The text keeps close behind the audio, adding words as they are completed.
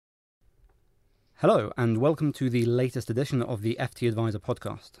Hello, and welcome to the latest edition of the FT Advisor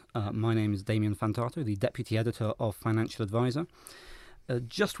podcast. My name is Damien Fantato, the Deputy Editor of Financial Advisor.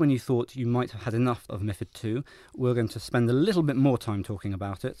 Just when you thought you might have had enough of MiFID II, we're going to spend a little bit more time talking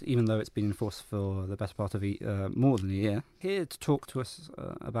about it, even though it's been in force for the better part of more than a year. Here to talk to us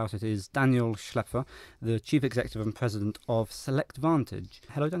about it is Daniel Schlepfer, the Chief Executive and President of SelectVantage.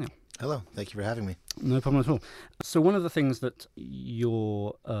 Hello, Daniel. Hello, thank you for having me. No problem at all. So one of the things that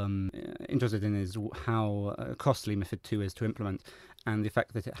you're interested in is how costly MiFID II is to implement and the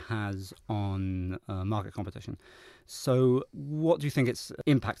effect that it has on market competition. So what do you think its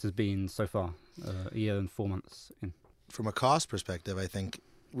impact has been so far, a year and 4 months in? From a cost perspective, I think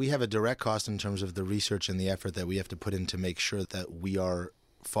we have a direct cost in terms of the research and the effort that we have to put in to make sure that we are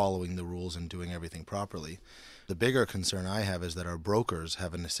following the rules and doing everything properly. The bigger concern I have is that our brokers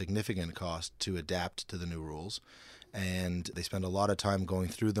have a significant cost to adapt to the new rules, and they spend a lot of time going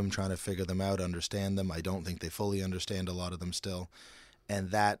through them, trying to figure them out, understand them. I don't think they fully understand a lot of them still, and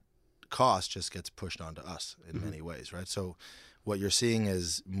that cost just gets pushed onto us in many ways, right? So what you're seeing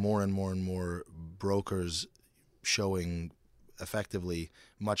is more and more brokers showing effectively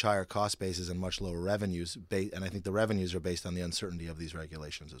much higher cost bases and much lower revenues, and I think the revenues are based on the uncertainty of these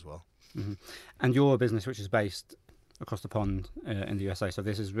regulations as well. Mm-hmm. And your business, which is based across the pond in the USA, so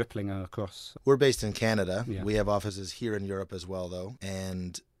this is rippling across. We're based in Canada. Yeah. We have offices here in Europe as well, though,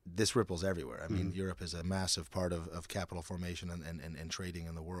 and this ripples everywhere. I mean, Europe is a massive part of capital formation and trading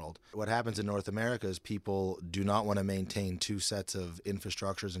in the world. What happens in North America is people do not want to maintain two sets of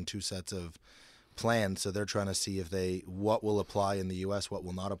infrastructures and two sets of plans, so they're trying to see what will apply in the U.S., what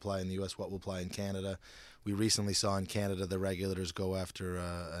will not apply in the U.S., what will apply in Canada. We recently saw in Canada the regulators go after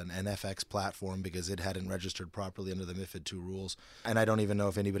an FX platform because it hadn't registered properly under the MiFID II rules. And I don't even know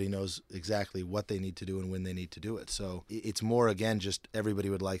if anybody knows exactly what they need to do and when they need to do it. So it's more, again, just everybody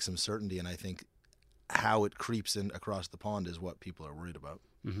would like some certainty, and I think how it creeps in across the pond is what people are worried about.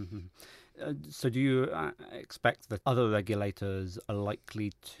 Mm-hmm. So do you expect that other regulators are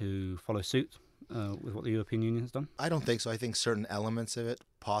likely to follow suit with what the European Union has done? I don't think so. I think certain elements of it,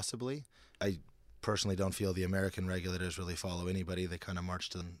 possibly. I personally don't feel the American regulators really follow anybody. They kind of march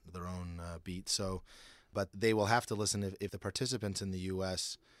to their own beat. So, but they will have to listen if the participants in the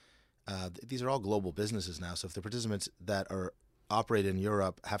U.S., these are all global businesses now, so if the participants that are operate in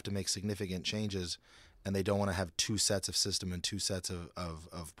Europe have to make significant changes and they don't want to have two sets of system and two sets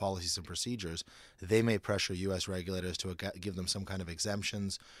of policies and procedures, they may pressure U.S. regulators to give them some kind of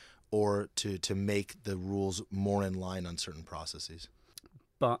exemptions or to make the rules more in line on certain processes.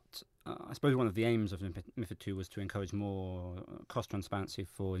 But I suppose one of the aims of MiFID II was to encourage more cost transparency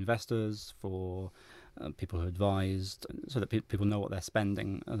for investors, for people who are advised, so that people know what they're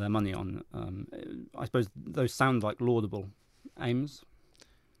spending their money on. I suppose those sound like laudable aims.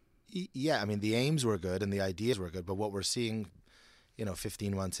 Yeah, I mean, the aims were good and the ideas were good, but what we're seeing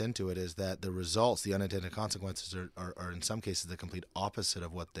 15 months into it is that the results, the unintended consequences are in some cases the complete opposite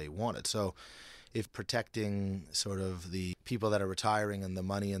of what they wanted. So if protecting sort of the people that are retiring and the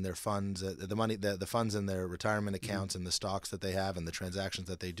money in their funds, the funds in their retirement accounts and the stocks that they have and the transactions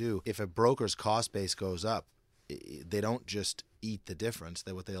that they do, if a broker's cost base goes up, they don't just eat the difference.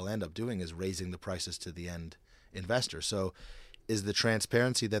 That what they'll end up doing is raising the prices to the end investor. So is the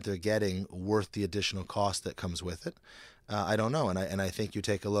transparency that they're getting worth the additional cost that comes with it? I don't know. And I think you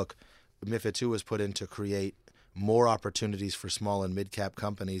take a look, MiFID II was put in to create more opportunities for small and mid-cap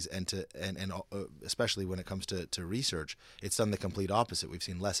companies and especially when it comes to research, it's done the complete opposite. We've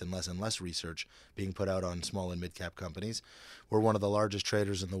seen less and less research being put out on small and mid-cap companies. We're one of the largest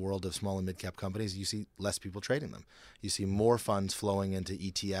traders in the world of small and mid-cap companies. You see less people trading them. You see more funds flowing into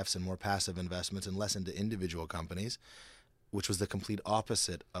ETFs and more passive investments and less into individual companies, which was the complete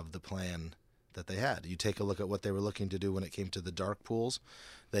opposite of the plan that they had. You take a look at what they were looking to do when it came to the dark pools.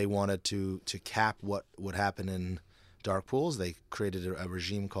 They wanted to cap what would happen in dark pools. They created a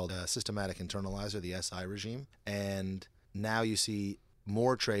regime called a systematic internalizer, the SI regime. And now you see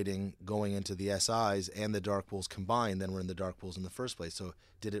more trading going into the SIs and the dark pools combined than were in the dark pools in the first place. So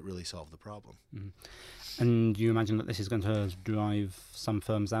did it really solve the problem? Mm-hmm. And do you imagine that this is going to drive some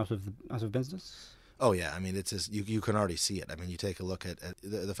firms out of business? Oh, yeah. I mean, it's just, you can already see it. I mean, you take a look at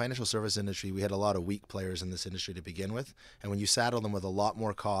the financial service industry. We had a lot of weak players in this industry to begin with. And when you saddle them with a lot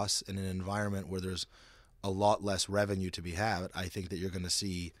more costs in an environment where there's a lot less revenue to be had, I think that you're going to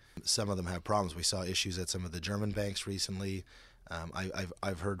see some of them have problems. We saw issues at some of the German banks recently.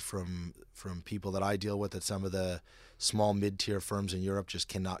 I've heard from people that I deal with that some of the small mid-tier firms in Europe just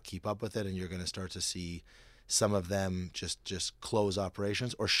cannot keep up with it, and you're going to start to see some of them just close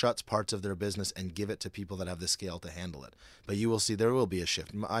operations or shuts parts of their business and give it to people that have the scale to handle it. But you will see there will be a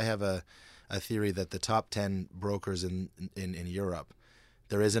shift. I have a a theory that the top 10 brokers in Europe,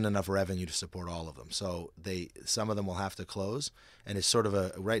 there isn't enough revenue to support all of them. So some of them will have to close. And it's sort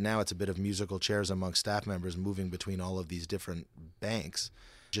of right now it's a bit of musical chairs among staff members moving between all of these different banks,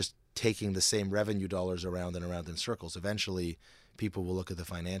 just taking the same revenue dollars around and around in circles. Eventually, people will look at the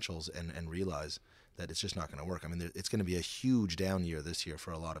financials and realize that it's just not going to work. I mean, it's going to be a huge down year this year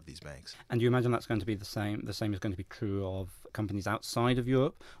for a lot of these banks. And do you imagine that's going to be the same? The same is going to be true of companies outside of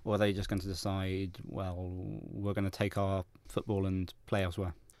Europe, or are they just going to decide, well, we're going to take our football and play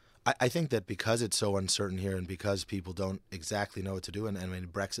elsewhere? I think that because it's so uncertain here and because people don't exactly know what to do, and I mean,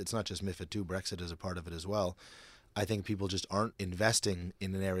 Brexit, it's not just MiFID II, Brexit is a part of it as well. I think people just aren't investing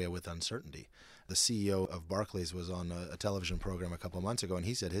in an area with uncertainty. The CEO of Barclays was on a television program a couple of months ago, and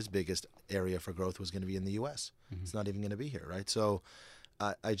he said his biggest area for growth was going to be in the U.S. Mm-hmm. It's not even going to be here, right? So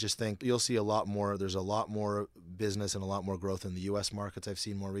I just think you'll see a lot more. There's a lot more business and a lot more growth in the U.S. markets I've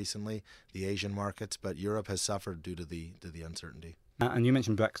seen more recently, the Asian markets, but Europe has suffered due to the uncertainty. And you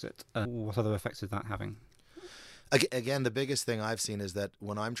mentioned Brexit. What other effects is that having? Again, the biggest thing I've seen is that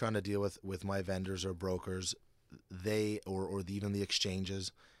when I'm trying to deal with my vendors or brokers, they or even the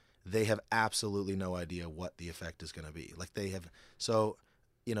exchanges, they have absolutely no idea what the effect is going to be. Like they have, so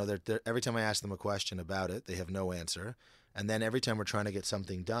they're every time I ask them a question about it, they have no answer. And then every time we're trying to get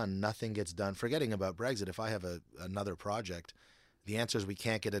something done, nothing gets done. Forgetting about Brexit, if I have another project, the answer is we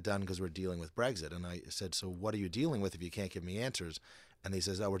can't get it done because we're dealing with Brexit. And I said, so what are you dealing with if you can't give me answers? And he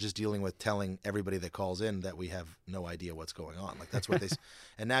says, oh, we're just dealing with telling everybody that calls in that we have no idea what's going on. Like that's what they.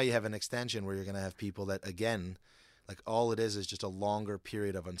 And now you have an extension where you're going to have people that, again, like all it is just a longer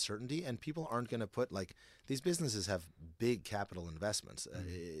period of uncertainty, and people aren't going to put, like, these businesses have big capital investments,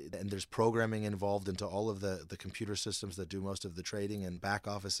 and there's programming involved into all of the computer systems that do most of the trading and back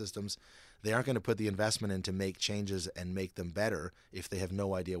office systems. They aren't going to put the investment in to make changes and make them better if they have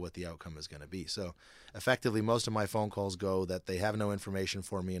no idea what the outcome is going to be. So effectively, most of my phone calls go that they have no information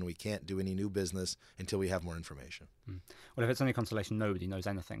for me and we can't do any new business until we have more information. Well, if it's any consolation, nobody knows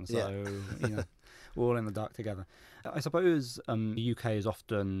anything. So, yeah. We're all in the dark together. I suppose the UK is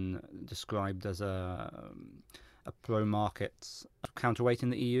often described as a pro-market counterweight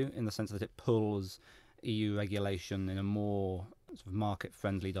in the EU, in the sense that it pulls EU regulation in a more sort of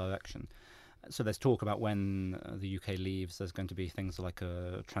market-friendly direction. So there's talk about when the UK leaves, there's going to be things like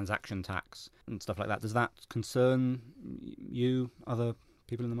a transaction tax and stuff like that. Does that concern you, other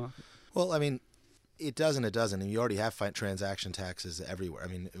people in the market? Well, I mean, it does and it doesn't. And you already have transaction taxes everywhere. I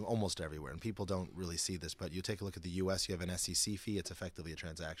mean, almost everywhere. And people don't really see this. But you take a look at the U.S., you have an SEC fee. It's effectively a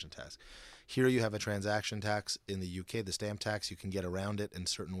transaction tax. Here you have a transaction tax. In the U.K., the stamp tax, you can get around it in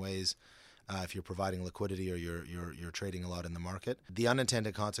certain ways if you're providing liquidity or you're trading a lot in the market. The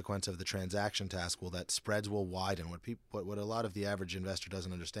unintended consequence of the transaction tax will that spreads will widen. What a lot of the average investor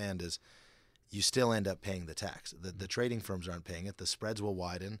doesn't understand is you still end up paying the tax. The trading firms aren't paying it. The spreads will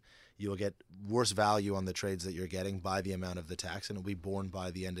widen. You'll get worse value on the trades that you're getting by the amount of the tax, and it'll be borne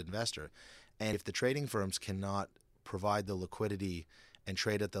by the end investor. And if the trading firms cannot provide the liquidity and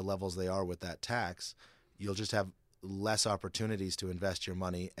trade at the levels they are with that tax, you'll just have less opportunities to invest your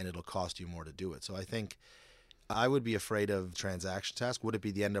money, and it'll cost you more to do it. So I think I would be afraid of transaction tax. Would it be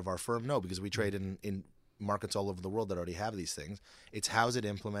the end of our firm? No, because we trade in markets all over the world that already have these things. It's how's it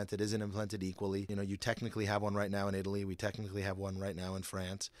implemented? Is it implemented equally? You technically have one right now in Italy. We technically have one right now in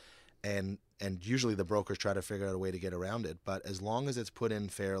France. And usually the brokers try to figure out a way to get around it. But as long as it's put in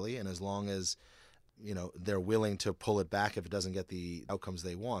fairly and as long as they're willing to pull it back if it doesn't get the outcomes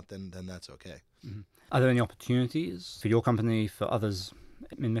they want, then that's okay. Mm-hmm. Are there any opportunities for your company, for others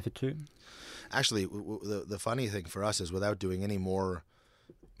in MiFID II? Actually, the funny thing for us is without doing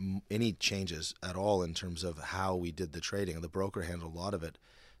any changes at all in terms of how we did the trading, the broker handled a lot of it.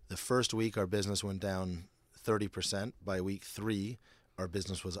 The first week our business went down 30%. By week 3, our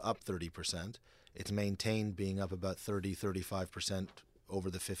business was up 30%. It's maintained being up about 35% over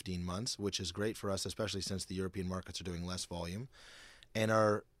the 15 months, which is great for us, especially since the European markets are doing less volume. And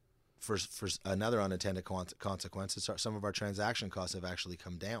for another unintended consequence, some of our transaction costs have actually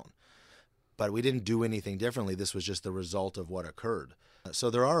come down. But we didn't do anything differently. This was just the result of what occurred.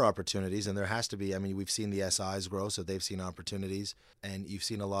 So there are opportunities, and there has to be. I mean, we've seen the SIs grow, so they've seen opportunities. And you've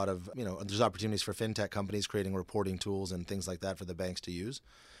seen a lot of, there's opportunities for fintech companies creating reporting tools and things like that for the banks to use.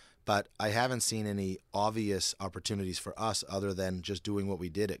 But I haven't seen any obvious opportunities for us other than just doing what we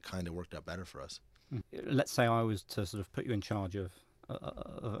did. It kind of worked out better for us. Let's say I was to sort of put you in charge of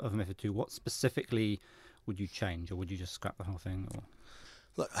MiFID II. What specifically would you change, or would you just scrap the whole thing? Or?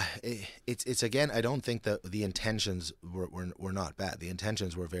 Look, it's again, I don't think that the intentions were not bad. The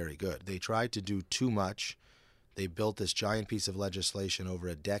intentions were very good. They tried to do too much. They built this giant piece of legislation over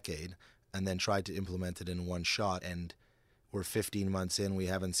a decade, and then tried to implement it in one shot. And we're 15 months in, we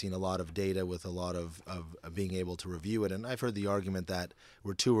haven't seen a lot of data with a lot of being able to review it. And I've heard the argument that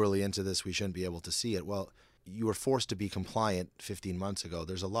we're too early into this, we shouldn't be able to see it. Well, you were forced to be compliant 15 months ago.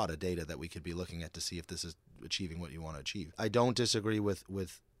 There's a lot of data that we could be looking at to see if this is achieving what you want to achieve. I don't disagree with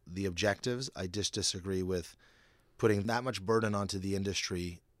the objectives. I just disagree with putting that much burden onto the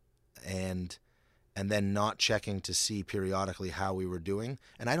industry and then not checking to see periodically how we were doing.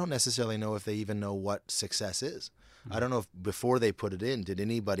 And I don't necessarily know if they even know what success is. I don't know if before they put it in, did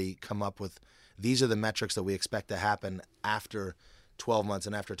anybody come up with, these are the metrics that we expect to happen after 12 months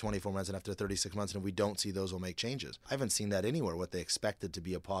and after 24 months and after 36 months, and if we don't see those, we'll make changes. I haven't seen that anywhere, what they expected to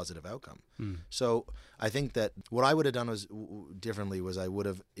be a positive outcome. So I think that what I would have done was differently was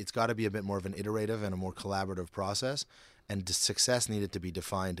it's got to be a bit more of an iterative and a more collaborative process, and the success needed to be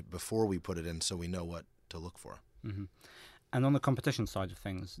defined before we put it in so we know what to look for. Mm-hmm. And on the competition side of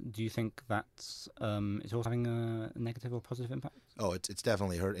things, do you think that's it's also having a negative or positive impact? Oh, it's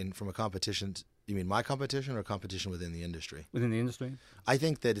definitely hurt. And from a competition, you mean my competition or competition within the industry? Within the industry? I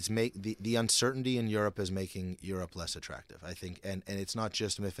think that it's the uncertainty in Europe is making Europe less attractive. I think, and it's not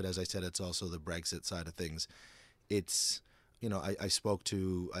just MiFID, as I said, it's also the Brexit side of things. It's, I spoke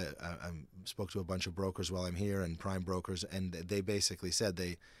to a bunch of brokers while I'm here and prime brokers, and they basically said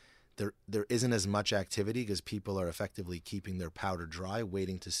there isn't as much activity because people are effectively keeping their powder dry,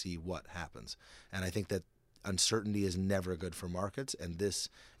 waiting to see what happens. And I think that uncertainty is never good for markets, and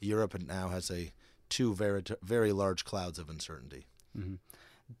Europe now has two very, very large clouds of uncertainty. Mm-hmm.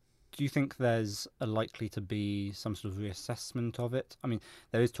 Do you think there's likely to be some sort of reassessment of it? I mean,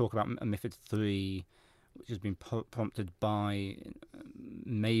 there is talk about a MiFID III, which has been prompted by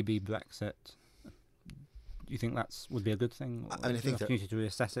maybe Brexit. Do you think would be a good thing? I mean, I think opportunity to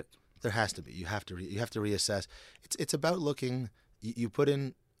reassess it. There has to be. You have to reassess. It's about looking. You put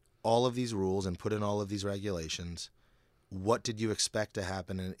in all of these rules and put in all of these regulations. What did you expect to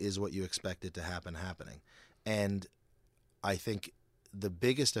happen, and is what you expected to happen happening? And I think the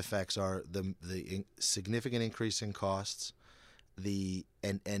biggest effects are the significant increase in costs.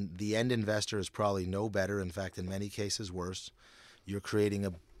 And the end investor is probably no better. In fact, in many cases, worse. You're creating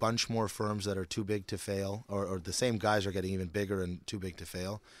a bunch more firms that are too big to fail, or the same guys are getting even bigger and too big to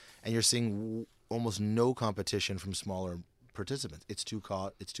fail. And you're seeing almost no competition from smaller participants. It's too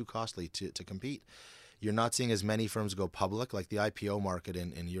costly to compete. You're not seeing as many firms go public. Like the IPO market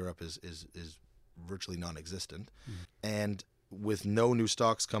in Europe is virtually non-existent. And with no new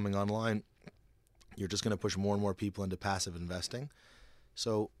stocks coming online, you're just going to push more and more people into passive investing.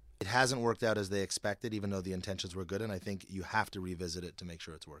 So it hasn't worked out as they expected, even though the intentions were good, and I think you have to revisit it to make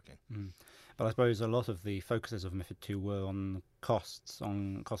sure it's working. But I suppose a lot of the focuses of MiFID II were on costs,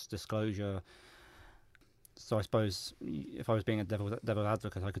 on cost disclosure. So I suppose if I was being a devil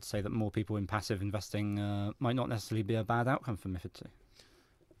advocate, I could say that more people in passive investing might not necessarily be a bad outcome for MiFID II.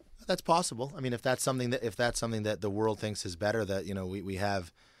 That's possible. I mean, if that's something that the world thinks is better, that we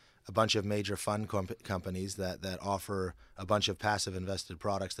have a bunch of major fund companies that offer a bunch of passive invested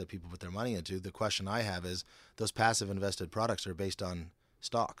products that people put their money into. The question I have is, those passive invested products are based on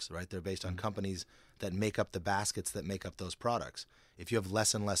stocks, right? They're based on companies that make up the baskets that make up those products. If you have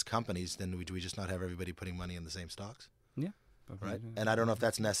less and less companies, then do we just not have everybody putting money in the same stocks? Yeah. Right. And I don't know if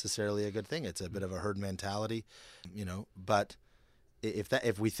that's necessarily a good thing. It's a bit of a herd mentality, but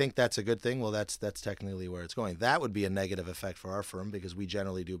if we think that's a good thing, well, that's technically where it's going. That would be a negative effect for our firm because we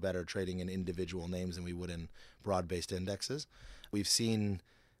generally do better trading in individual names than we would in broad-based indexes. We've seen,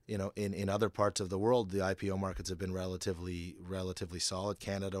 in other parts of the world, the IPO markets have been relatively solid.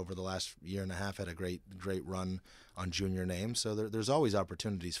 Canada over the last year and a half had a great run on junior names. So there's always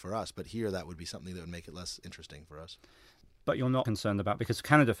opportunities for us, but here that would be something that would make it less interesting for us. But you're not concerned about, because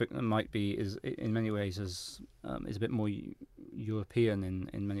Canada is in many ways is a bit more European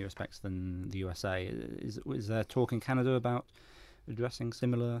in many respects than the USA. Is there talk in Canada about addressing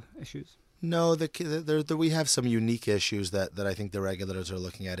similar issues? No, we have some unique issues that I think the regulators are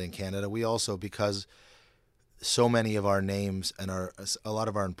looking at in Canada. We also, because so many of our names and a lot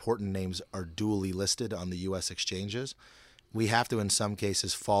of our important names are dually listed on the U.S. exchanges, we have to, in some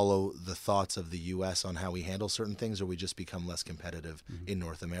cases, follow the thoughts of the U.S. on how we handle certain things, or we just become less competitive in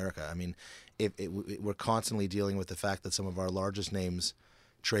North America. I mean, we're constantly dealing with the fact that some of our largest names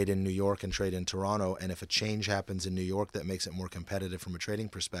trade in New York and trade in Toronto, and if a change happens in New York that makes it more competitive from a trading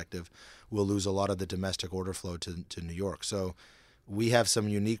perspective, we'll lose a lot of the domestic order flow to New York. So we have some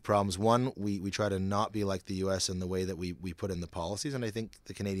unique problems. One, we try to not be like the U.S. in the way that we put in the policies, and I think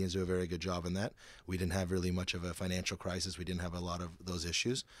the Canadians do a very good job in that. We didn't have really much of a financial crisis. We didn't have a lot of those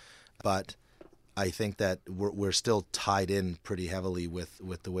issues. But I think that we're still tied in pretty heavily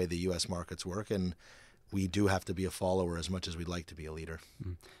with the way the U.S. markets work, and we do have to be a follower as much as we'd like to be a leader.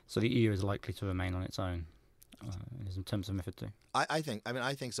 So the EU is likely to remain on its own in terms of MiFID II? I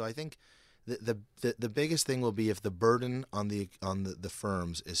think so. I think the biggest thing will be if the burden on the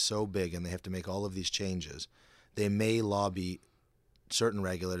firms is so big and they have to make all of these changes, they may lobby certain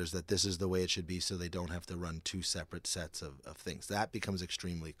regulators that this is the way it should be so they don't have to run two separate sets of things. That becomes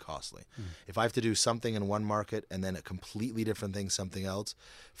extremely costly. If I have to do something in one market and then a completely different thing something else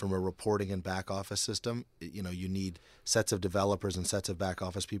from a reporting and back office system, you need sets of developers and sets of back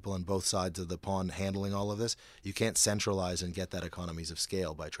office people on both sides of the pond handling all of this. You can't centralize and get that economies of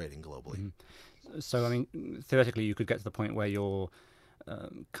scale by trading globally. So, I mean, theoretically, you could get to the point where your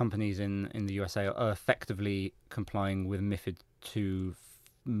companies in the USA are effectively complying with MiFID II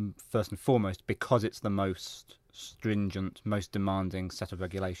first and foremost because it's the most stringent, most demanding set of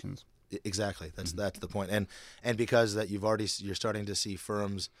regulations. Exactly. That's the point. And because that you're starting to see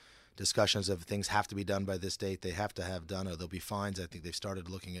firms discussions of things have to be done by this date, they have to have done, or there'll be fines. I think they've started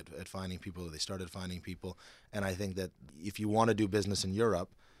looking at finding people, or they started finding people. And I think that if you want to do business in Europe,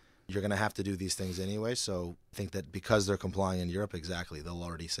 you're going to have to do these things anyway. So I think that because they're complying in Europe, exactly, they'll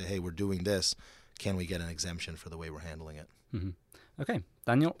already say, hey, we're doing this. Can we get an exemption for the way we're handling it? Okay,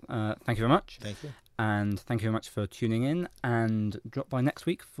 Daniel, thank you very much. Thank you. And thank you very much for tuning in, and drop by next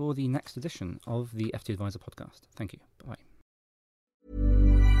week for the next edition of the FT Advisor podcast. Thank you. Bye.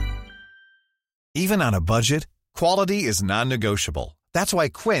 Even on a budget, quality is non-negotiable. That's why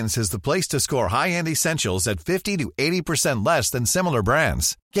Quince is the place to score high-end essentials at 50 to 80% less than similar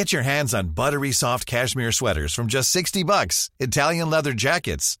brands. Get your hands on buttery soft cashmere sweaters from just $60, Italian leather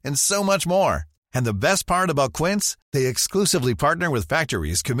jackets, and so much more. And the best part about Quince, they exclusively partner with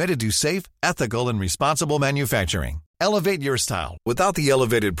factories committed to safe, ethical, and responsible manufacturing. Elevate your style without the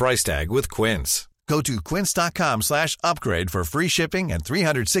elevated price tag with Quince. Go to quince.com/upgrade for free shipping and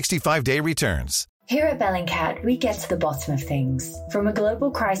 365-day returns. Here at Bellingcat, we get to the bottom of things. From a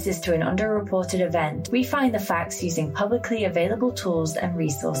global crisis to an underreported event, we find the facts using publicly available tools and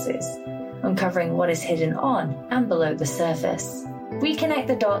resources, uncovering what is hidden on and below the surface. We connect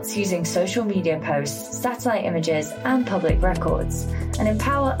the dots using social media posts, satellite images, and public records, and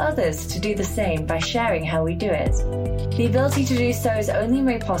empower others to do the same by sharing how we do it. The ability to do so is only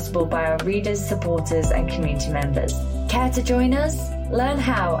made possible by our readers, supporters, and community members. Care to join us? Learn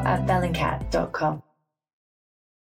how at bellingcat.com.